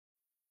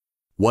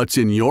What's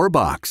in your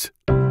box?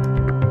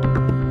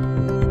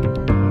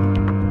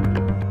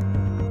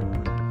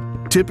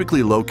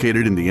 Typically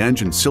located in the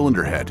engine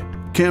cylinder head,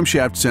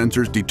 camshaft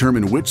sensors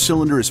determine which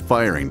cylinder is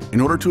firing in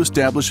order to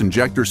establish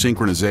injector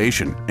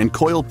synchronization and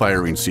coil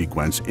firing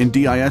sequence in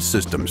DIS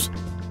systems.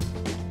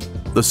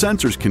 The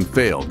sensors can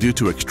fail due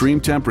to extreme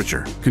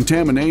temperature,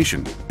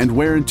 contamination, and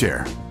wear and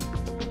tear.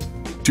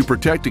 To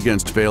protect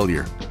against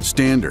failure,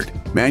 Standard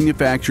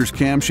manufactures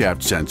camshaft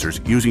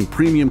sensors using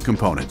premium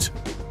components.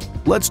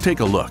 Let's take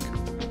a look.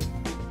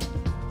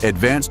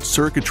 Advanced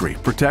circuitry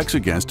protects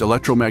against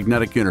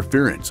electromagnetic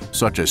interference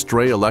such as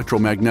stray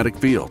electromagnetic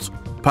fields,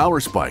 power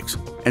spikes,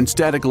 and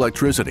static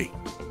electricity.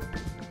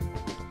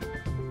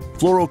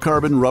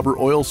 Fluorocarbon rubber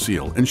oil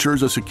seal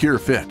ensures a secure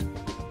fit.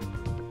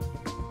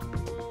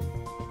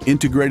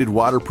 Integrated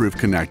waterproof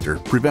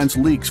connector prevents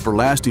leaks for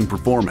lasting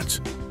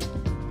performance.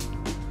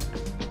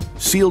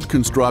 Sealed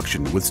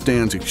construction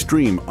withstands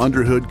extreme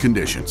underhood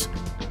conditions.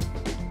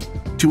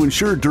 To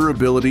ensure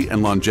durability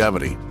and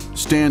longevity,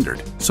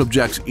 Standard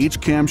subjects each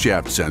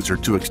camshaft sensor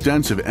to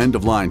extensive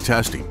end-of-line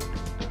testing,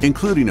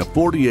 including a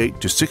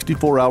 48 to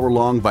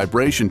 64-hour-long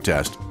vibration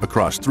test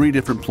across 3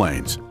 different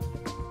planes.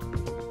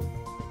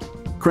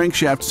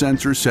 Crankshaft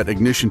sensors set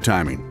ignition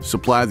timing,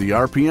 supply the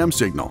RPM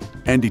signal,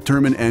 and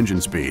determine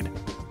engine speed.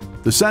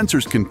 The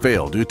sensors can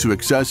fail due to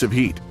excessive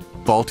heat,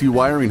 faulty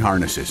wiring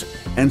harnesses,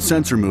 and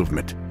sensor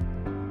movement.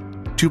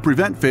 To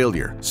prevent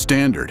failure,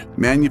 Standard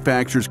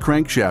manufactures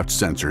crankshaft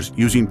sensors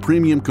using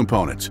premium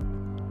components.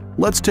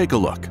 Let's take a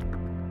look.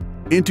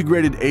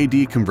 Integrated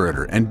AD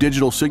converter and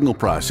digital signal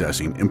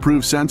processing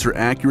improve sensor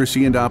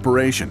accuracy and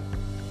operation.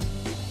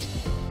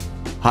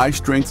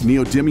 High-strength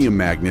neodymium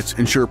magnets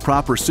ensure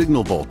proper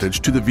signal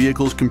voltage to the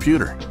vehicle's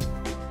computer.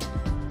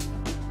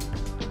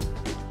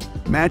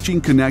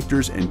 Matching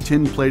connectors and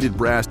tin-plated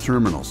brass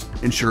terminals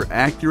ensure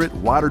accurate,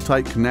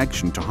 watertight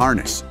connection to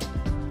harness.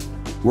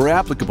 Where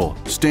applicable,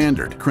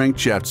 Standard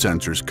crankshaft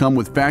sensors come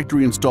with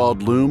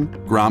factory-installed loom,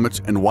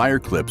 grommets, and wire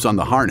clips on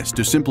the harness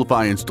to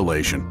simplify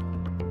installation.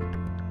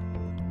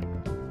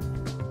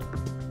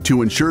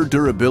 To ensure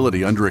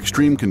durability under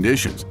extreme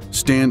conditions,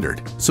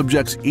 Standard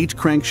subjects each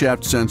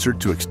crankshaft sensor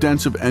to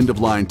extensive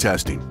end-of-line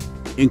testing,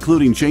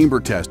 including chamber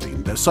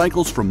testing that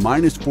cycles from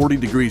 -40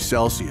 degrees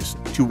Celsius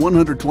to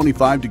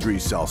 125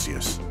 degrees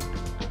Celsius.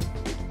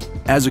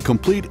 As a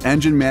complete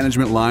engine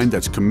management line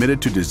that's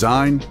committed to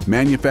design,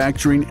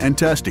 manufacturing, and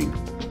testing,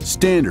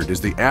 Standard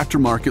is the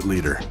aftermarket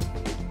leader.